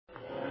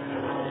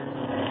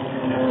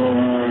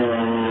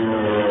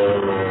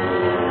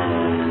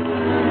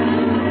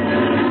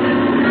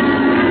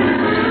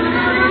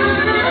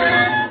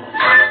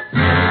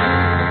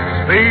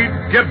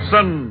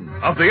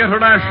of the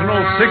International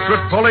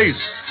Secret Police.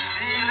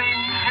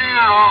 Ceiling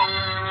zero.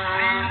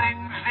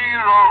 Ceiling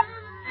zero.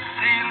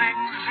 Ceiling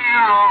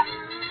zero.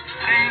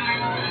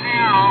 Ceiling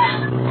zero.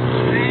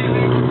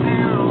 Ceiling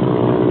zero.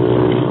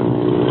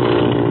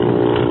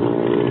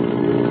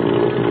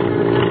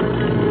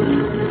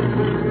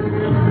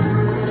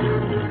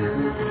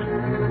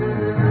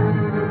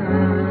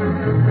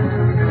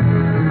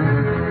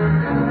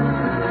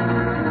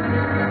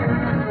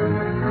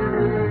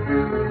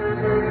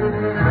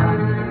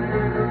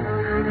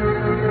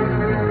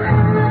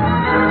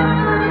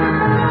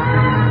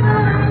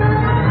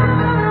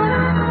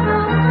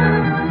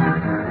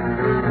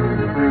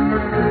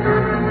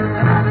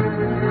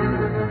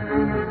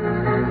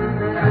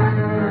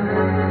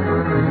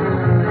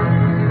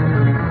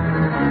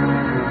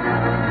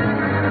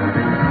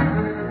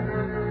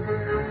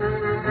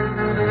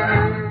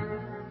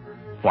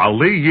 While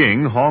Li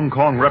Ying, Hong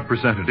Kong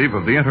representative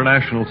of the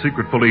International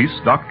Secret Police,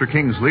 Dr.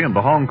 Kingsley, and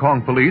the Hong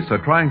Kong police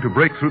are trying to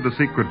break through the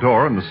secret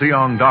door in the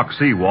Siong Dock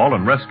seawall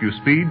and rescue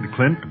Speed,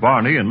 Clint,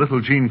 Barney, and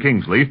little Jean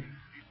Kingsley,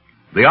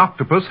 the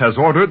Octopus has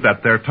ordered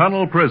that their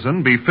tunnel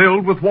prison be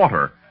filled with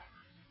water.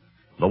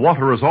 The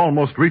water has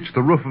almost reached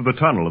the roof of the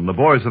tunnel, and the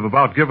boys have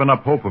about given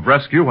up hope of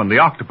rescue when the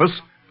Octopus,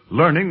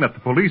 learning that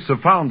the police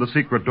have found the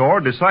secret door,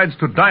 decides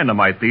to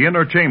dynamite the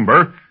inner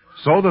chamber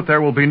so that there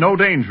will be no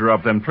danger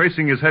of them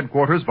tracing his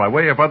headquarters by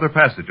way of other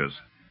passages.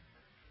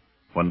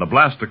 When the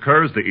blast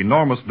occurs, the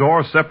enormous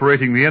door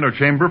separating the inner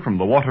chamber from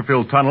the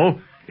water-filled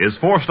tunnel is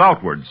forced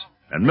outwards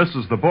and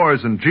misses the boys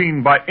and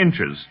Jean by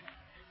inches.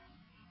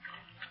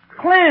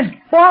 Clint,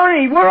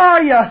 Barney, where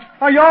are you?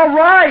 Are you all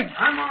right?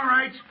 I'm all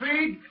right,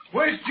 Speed.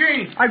 Where's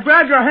Jean? I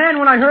grabbed your hand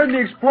when I heard the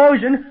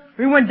explosion.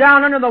 We went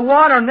down under the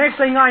water, and next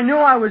thing I knew,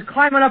 I was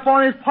climbing up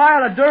on this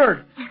pile of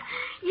dirt.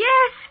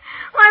 Yes.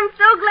 Well, I'm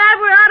so glad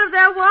we're out of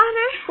that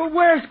water. But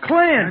where's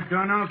Clint? I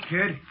don't know,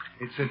 kid.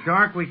 It's so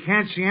dark we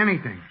can't see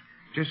anything.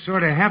 Just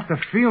sort of have to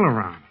feel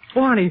around.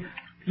 Barney,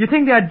 you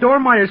think that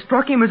door might have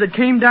struck him as it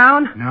came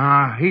down?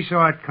 Nah, he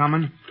saw it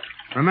coming.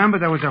 Remember,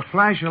 there was a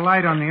flash of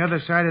light on the other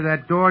side of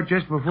that door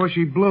just before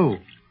she blew.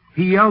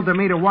 He yelled to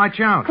me to watch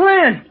out.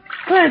 Clint,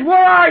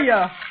 where are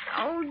you?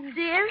 Oh,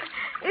 dear.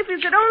 If you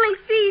could only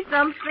see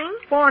something.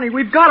 Barney,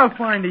 we've got to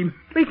find him.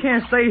 We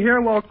can't stay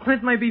here while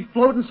Clint may be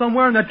floating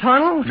somewhere in the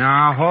tunnel.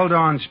 Now, hold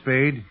on,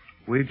 Speed.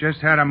 We've just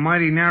had a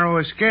mighty narrow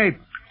escape.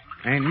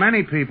 Ain't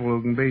many people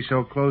who can be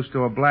so close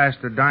to a blast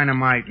of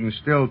dynamite and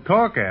still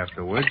talk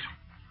afterwards.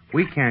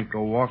 We can't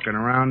go walking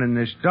around in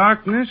this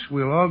darkness.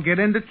 We'll all get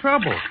into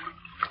trouble.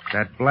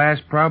 That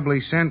blast probably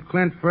sent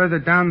Clint further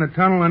down the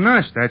tunnel than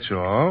us, that's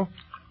all.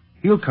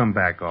 He'll come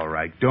back all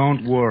right.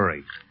 Don't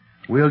worry.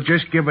 We'll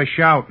just give a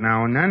shout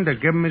now and then to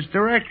give him his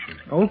direction.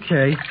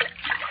 Okay.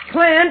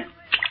 Clint,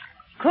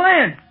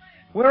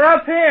 we're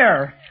up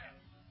here.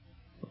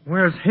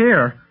 Where's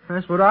here?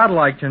 That's what I'd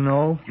like to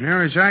know.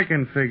 Near as I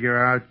can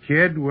figure out,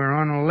 kid, we're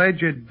on a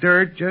ledge of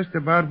dirt just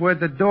about where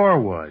the door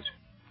was.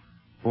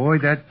 Boy,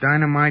 that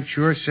dynamite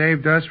sure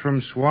saved us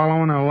from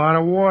swallowing a lot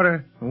of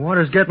water. The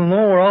water's getting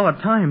lower all the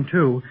time,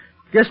 too.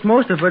 Guess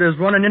most of it is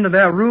running into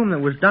that room that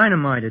was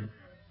dynamited.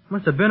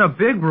 Must have been a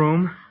big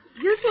room.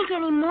 You think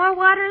any more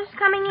water's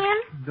coming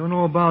in? Don't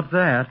know about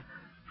that.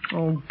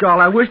 Oh, God,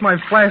 I wish my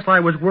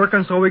flashlight was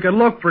working so we could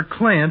look for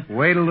Clint.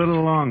 Wait a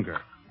little longer.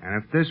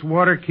 And if this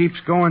water keeps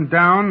going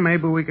down,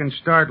 maybe we can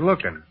start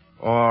looking.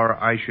 Or,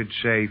 I should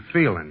say,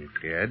 feeling,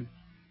 kid.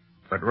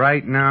 But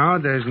right now,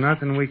 there's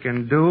nothing we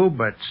can do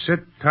but sit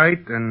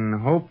tight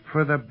and hope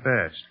for the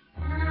best.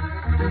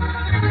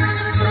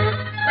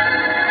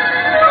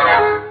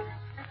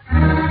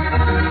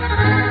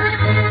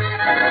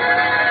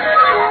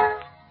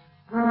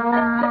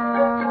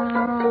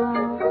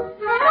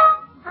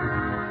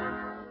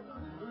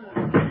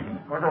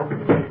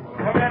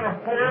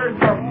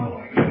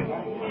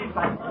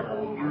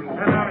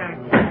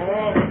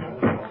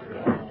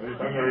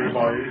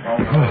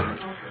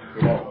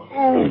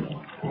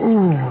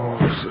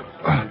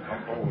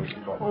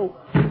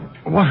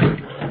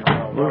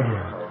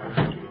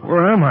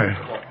 Where am I?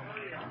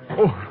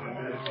 Oh,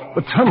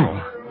 the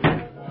tunnel.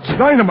 It's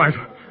dynamite.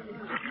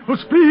 Oh,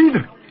 Speed!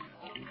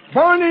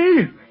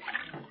 Barney!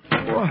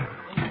 Oh,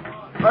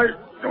 I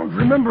don't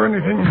remember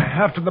anything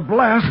after the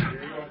blast.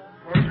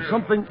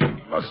 Something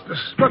must have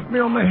struck me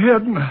on the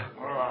head, and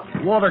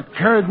the water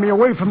carried me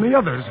away from the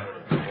others.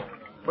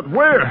 But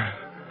where?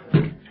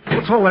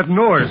 What's all that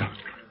noise?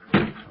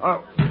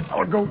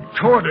 I'll go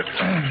toward it.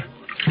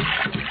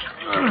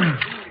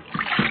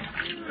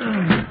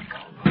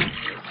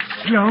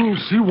 Young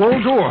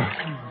seawall door.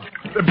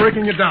 They're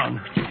breaking it down.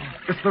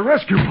 It's the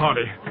rescue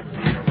party.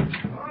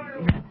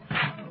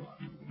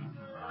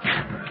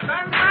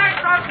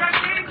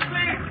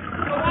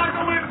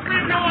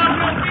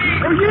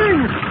 Oh,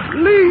 Ying!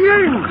 Li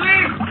Ying!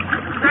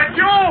 That's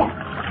you!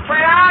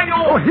 Where are you?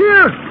 Oh,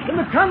 here! In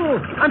the tunnel!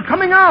 I'm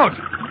coming out!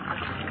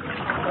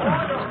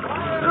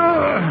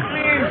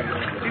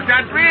 Is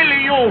that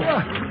really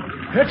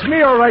you? It's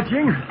me, all right,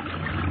 Ying.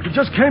 You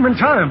just came in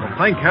time.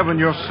 Thank heaven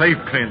you're safe,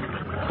 Clint.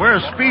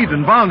 Where's Speed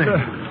and Barney?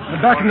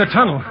 They're back in the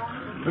tunnel.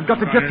 We've got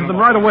to get to them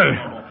right away.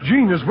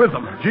 Jean is with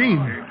them.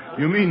 Jean?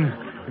 You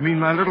mean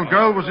my little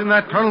girl was in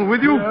that tunnel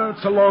with you? Yeah,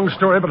 it's a long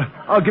story, but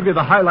I'll give you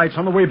the highlights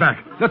on the way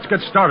back. Let's get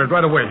started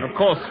right away. Of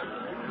course.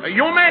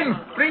 You men,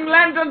 bring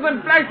lanterns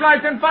and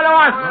flashlights and follow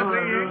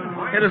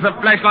us. Here is a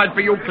flashlight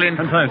for you, Clint.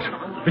 And thanks.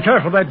 Be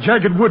careful of that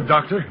jagged wood,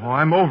 Doctor. Oh,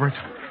 I'm over it.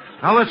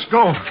 Now let's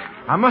go.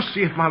 I must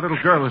see if my little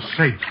girl is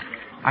safe.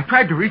 I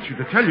tried to reach you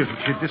to tell you that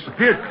she had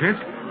disappeared, Clint,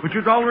 but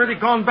you'd already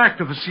gone back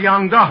to the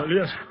Siang Dock.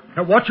 Yes.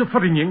 Now watch your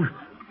footing, Ying.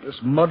 This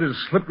mud is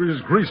slippery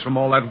as grease from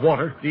all that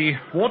water. The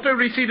water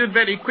receded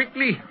very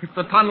quickly. If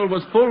the tunnel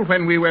was full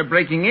when we were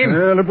breaking in.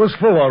 Well, it was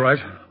full, all right.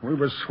 We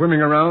were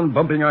swimming around,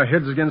 bumping our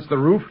heads against the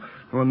roof,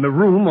 when the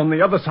room on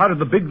the other side of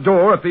the big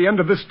door at the end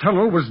of this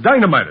tunnel was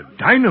dynamited.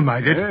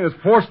 Dynamited? Yeah, it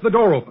forced the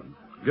door open.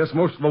 Guess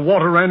most of the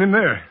water ran in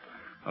there.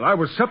 And I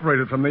was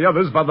separated from the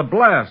others by the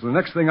blast. The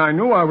next thing I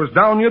knew, I was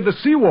down near the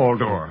seawall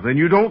door. Then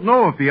you don't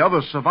know if the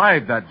others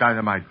survived that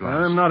dynamite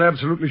blast. I'm not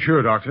absolutely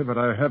sure, Doctor, but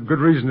I have good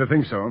reason to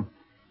think so.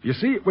 You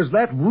see, it was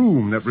that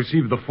room that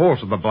received the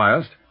force of the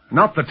blast,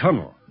 not the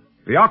tunnel.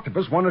 The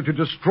octopus wanted to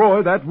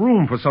destroy that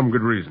room for some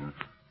good reason.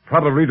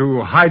 Probably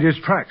to hide his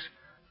tracks.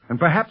 And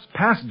perhaps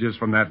passages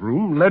from that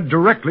room led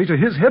directly to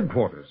his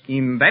headquarters.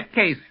 In that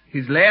case,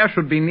 his lair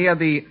should be near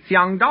the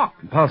Siang Dock.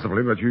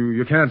 Possibly, but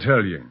you can't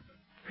tell, Ying.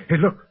 Hey,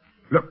 look.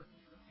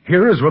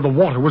 Here is where the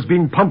water was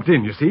being pumped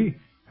in, you see?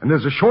 And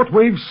there's a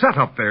shortwave set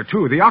up there,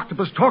 too. The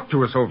octopus talked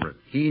to us over it.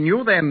 He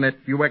knew then that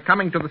you were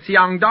coming to the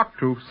Siang Dock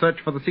to search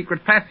for the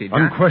secret passage.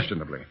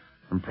 Unquestionably.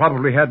 And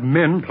probably had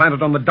men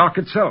planted on the dock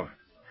itself.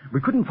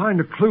 We couldn't find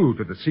a clue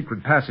to the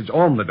secret passage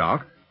on the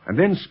dock, and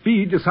then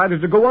Speed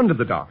decided to go under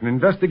the dock and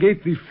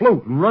investigate the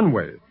float and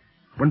runway.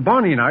 When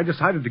Barney and I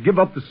decided to give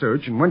up the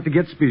search and went to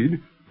get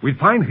Speed, we'd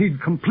find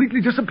he'd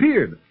completely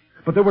disappeared.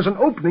 But there was an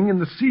opening in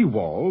the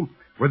seawall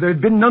where there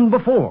had been none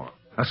before.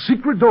 A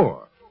secret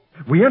door.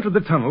 We entered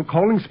the tunnel,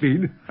 calling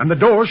Speed, and the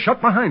door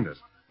shut behind us.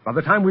 By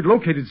the time we'd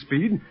located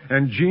Speed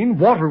and Jean,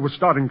 water was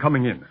starting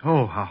coming in.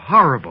 Oh, how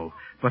horrible.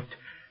 But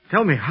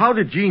tell me, how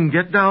did Jean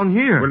get down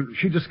here? Well,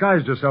 she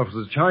disguised herself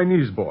as a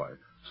Chinese boy,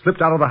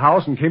 slipped out of the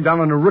house and came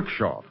down in a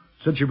rickshaw.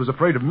 Said she was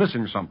afraid of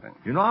missing something.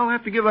 You know, I'll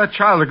have to give that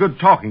child a good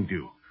talking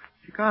to.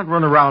 She can't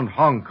run around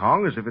Hong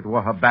Kong as if it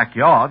were her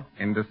backyard.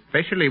 And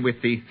especially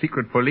with the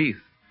secret police.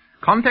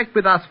 Contact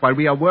with us while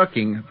we are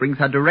working brings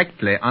her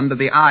directly under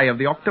the eye of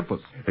the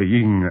octopus. Hey,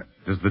 Ying,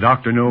 does the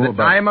doctor know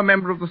about... I am a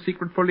member of the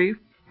secret police?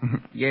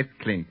 Yes,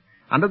 Clint.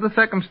 Under the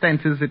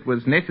circumstances, it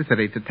was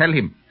necessary to tell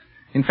him.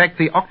 In fact,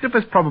 the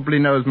octopus probably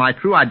knows my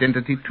true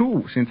identity,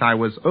 too, since I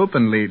was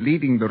openly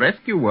leading the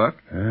rescue work.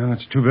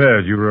 That's too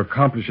bad. You were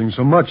accomplishing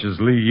so much as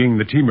Li Ying,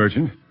 the tea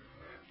merchant.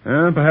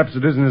 Perhaps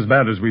it isn't as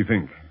bad as we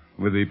think.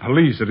 With the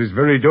police at his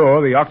very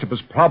door, the octopus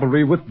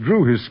probably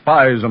withdrew his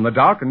spies on the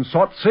dock and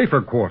sought safer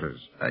quarters.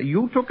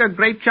 You took a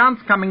great chance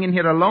coming in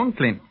here alone,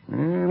 Clint.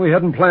 We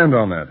hadn't planned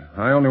on that.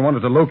 I only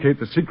wanted to locate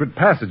the secret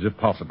passage if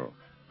possible.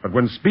 But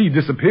when Speed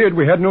disappeared,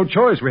 we had no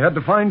choice. We had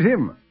to find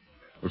him.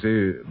 Well,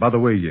 see, by the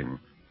way, Ying,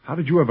 how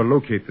did you ever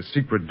locate the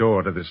secret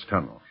door to this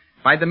tunnel?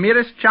 By the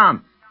merest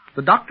chance.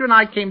 The doctor and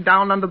I came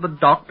down under the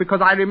dock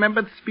because I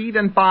remembered Speed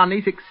and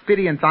Barney's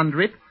experience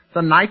under it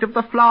the night of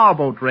the flower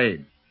boat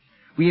raid.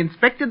 We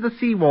inspected the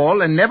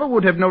seawall and never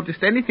would have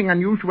noticed anything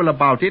unusual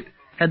about it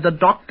had the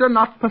doctor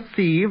not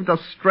perceived a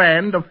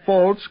strand of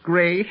false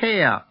gray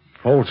hair.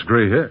 False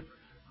gray hair?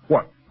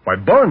 What? Why,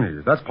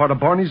 Barney. That's part of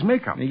Barney's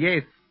makeup.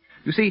 Yes.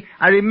 You see,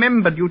 I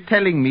remembered you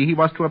telling me he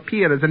was to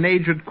appear as an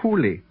aged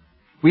coolie.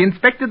 We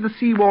inspected the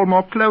seawall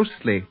more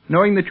closely,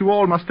 knowing that you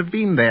all must have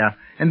been there,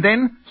 and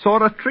then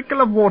saw a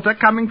trickle of water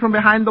coming from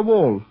behind the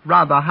wall,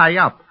 rather high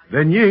up.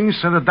 Then Ying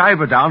sent a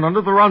diver down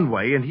under the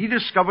runway, and he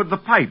discovered the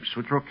pipes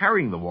which were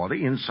carrying the water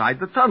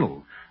inside the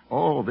tunnel.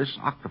 Oh, this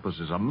octopus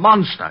is a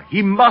monster.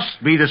 He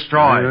must be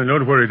destroyed.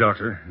 Don't worry,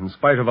 Doctor. In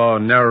spite of our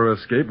narrow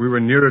escape, we were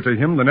nearer to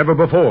him than ever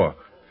before.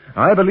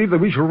 I believe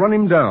that we shall run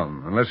him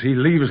down, unless he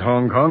leaves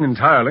Hong Kong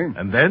entirely.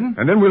 And then?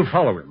 And then we'll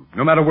follow him,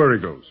 no matter where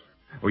he goes.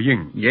 Oh,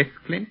 Ying. Yes,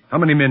 Clint? How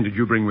many men did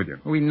you bring with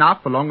you?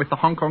 Enough, along with the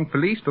Hong Kong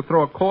police, to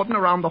throw a cordon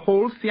around the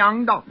whole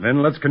Siang Dock.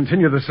 Then let's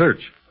continue the search.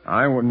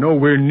 I was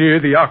nowhere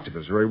near the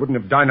octopus, or he wouldn't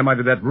have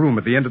dynamited that room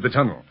at the end of the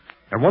tunnel.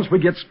 And once we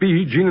get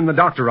Speed, Jean, and the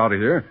doctor out of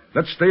here,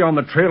 let's stay on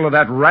the trail of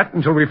that rat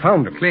until we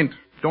found him. Clint,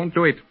 don't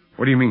do it.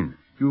 What do you mean?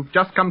 You've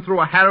just come through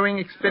a harrowing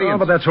experience. Oh,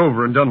 but that's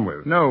over and done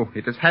with. No,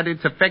 it has had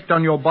its effect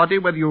on your body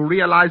whether you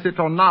realize it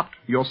or not.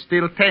 You're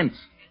still tense.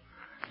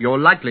 You're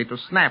likely to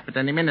snap at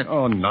any minute.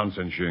 Oh,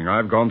 nonsense, Ying.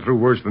 I've gone through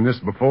worse than this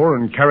before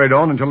and carried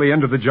on until the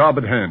end of the job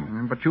at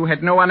hand. But you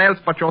had no one else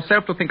but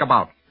yourself to think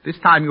about. This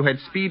time you had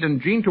Speed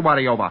and Jean to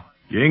worry over.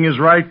 Ying is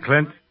right,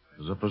 Clint.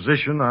 As a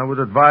physician, I would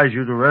advise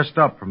you to rest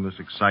up from this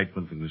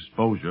excitement and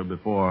exposure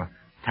before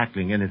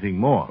tackling anything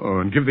more. Oh,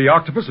 and give the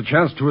octopus a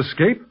chance to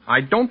escape?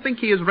 I don't think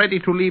he is ready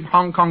to leave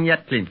Hong Kong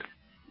yet, Clint.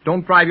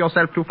 Don't drive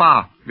yourself too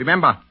far.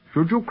 Remember,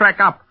 should you crack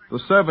up, the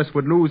service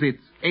would lose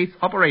its ace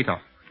operator.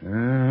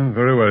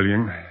 Very well,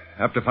 Ying.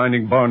 After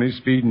finding Barney,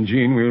 Speed, and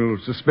Jean, we'll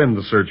suspend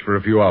the search for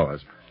a few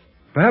hours.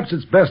 Perhaps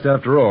it's best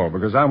after all,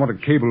 because I want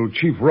to cable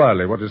Chief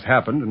Riley what has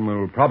happened, and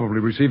we'll probably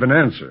receive an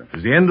answer.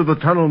 Is the end of the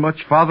tunnel much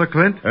farther,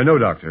 Clint? No,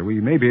 Doctor.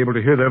 We may be able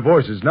to hear their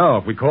voices now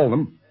if we call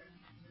them.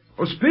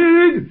 Oh,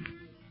 Speed!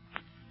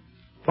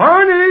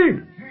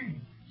 Barney! Hey,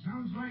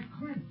 sounds like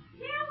Clint.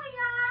 Here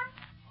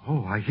we are.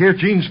 Oh, I hear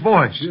Jean's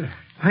voice. Yeah.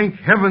 Thank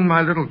heaven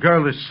my little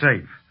girl is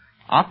safe.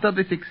 After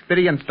this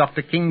experience,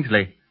 Dr.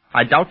 Kingsley,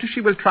 I doubt if she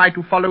will try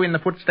to follow in the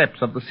footsteps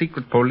of the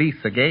secret police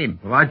again.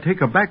 Well, I'd take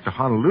her back to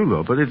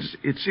Honolulu, but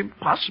it's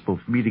impossible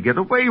for me to get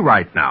away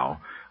right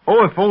now.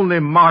 Oh, if only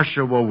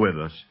Marcia were with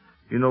us.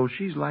 You know,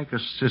 she's like a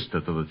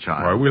sister to the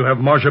child. All right, we'll have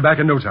Marcia back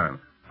in no time.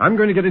 I'm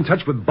going to get in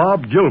touch with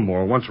Bob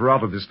Gilmore once we're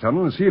out of this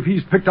tunnel and see if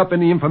he's picked up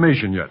any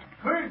information yet.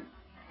 Clint!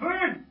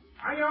 Clint!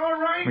 Are you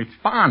all right? It's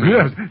Barney.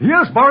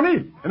 Yes,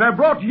 Barney. And I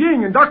brought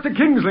Ying and Dr.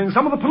 Kingsley and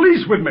some of the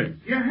police with me.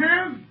 You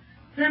have?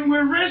 Then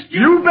we're rescued.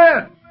 You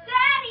bet.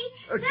 Daddy!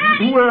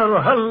 Daddy! Well,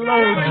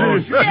 hello,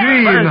 Gene.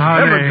 Gene,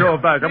 honey. Go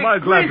back. Am I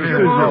glad to see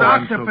you? Old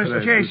octopus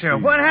chaser.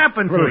 What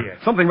happened to you?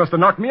 Something must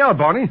have knocked me out,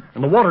 Barney,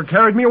 and the water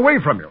carried me away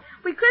from you.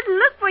 We couldn't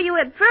look for you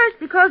at first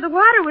because the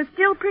water was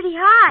still pretty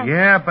high.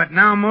 Yeah, but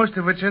now most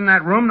of it's in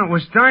that room that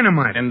was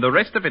dynamite. And the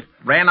rest of it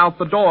ran out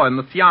the door in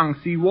the Siang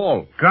Sea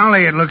wall.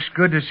 Golly, it looks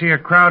good to see a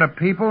crowd of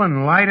people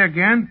and light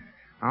again.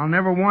 I'll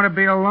never want to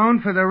be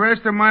alone for the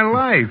rest of my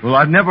life. Well,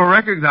 I'd never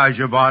recognize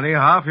you, Barney.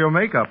 Half your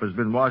makeup has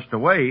been washed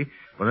away,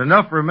 but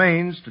enough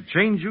remains to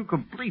change you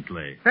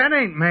completely. That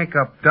ain't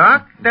makeup,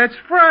 Doc. That's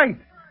fright.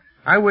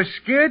 I was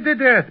scared to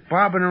death,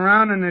 bobbing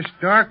around in this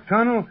dark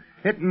tunnel,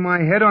 hitting my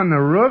head on the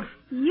roof.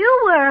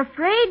 You were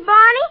afraid,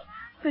 Barney?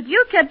 But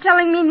you kept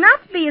telling me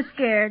not to be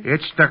scared.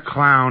 It's the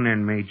clown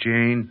in me,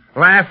 Jane.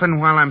 Laughing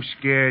while I'm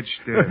scared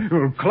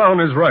still. Clown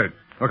is right.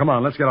 Well, come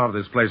on, let's get out of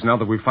this place now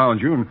that we've found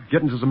you and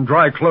get into some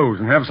dry clothes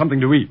and have something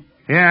to eat.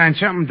 Yeah, and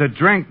something to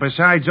drink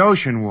besides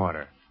ocean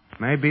water.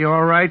 May be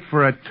all right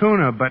for a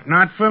tuna, but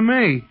not for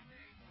me.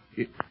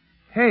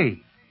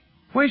 Hey,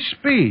 where's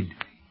Speed?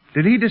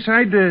 Did he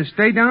decide to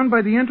stay down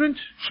by the entrance?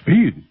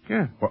 Speed?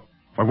 Yeah.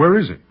 Why, where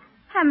is he?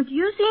 Haven't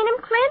you seen him,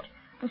 Clint?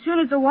 As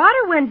soon as the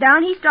water went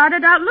down, he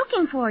started out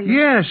looking for you.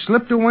 Yeah,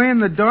 slipped away in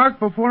the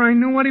dark before I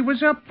knew what he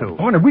was up to.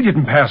 Barney, we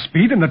didn't pass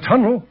Speed in the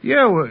tunnel.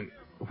 Yeah, what?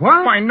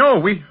 Why, no,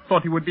 we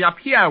thought he would be up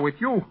here with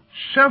you.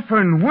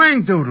 Suffering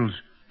wang doodles.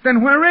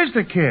 Then where is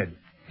the kid?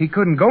 He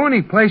couldn't go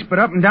any place but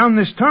up and down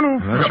this tunnel.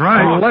 That's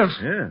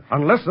right.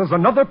 Unless there's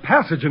another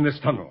passage in this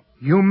tunnel.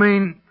 You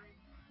mean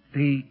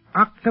the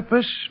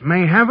octopus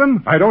may have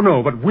him? I don't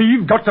know, but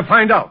we've got to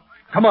find out.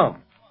 Come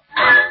on.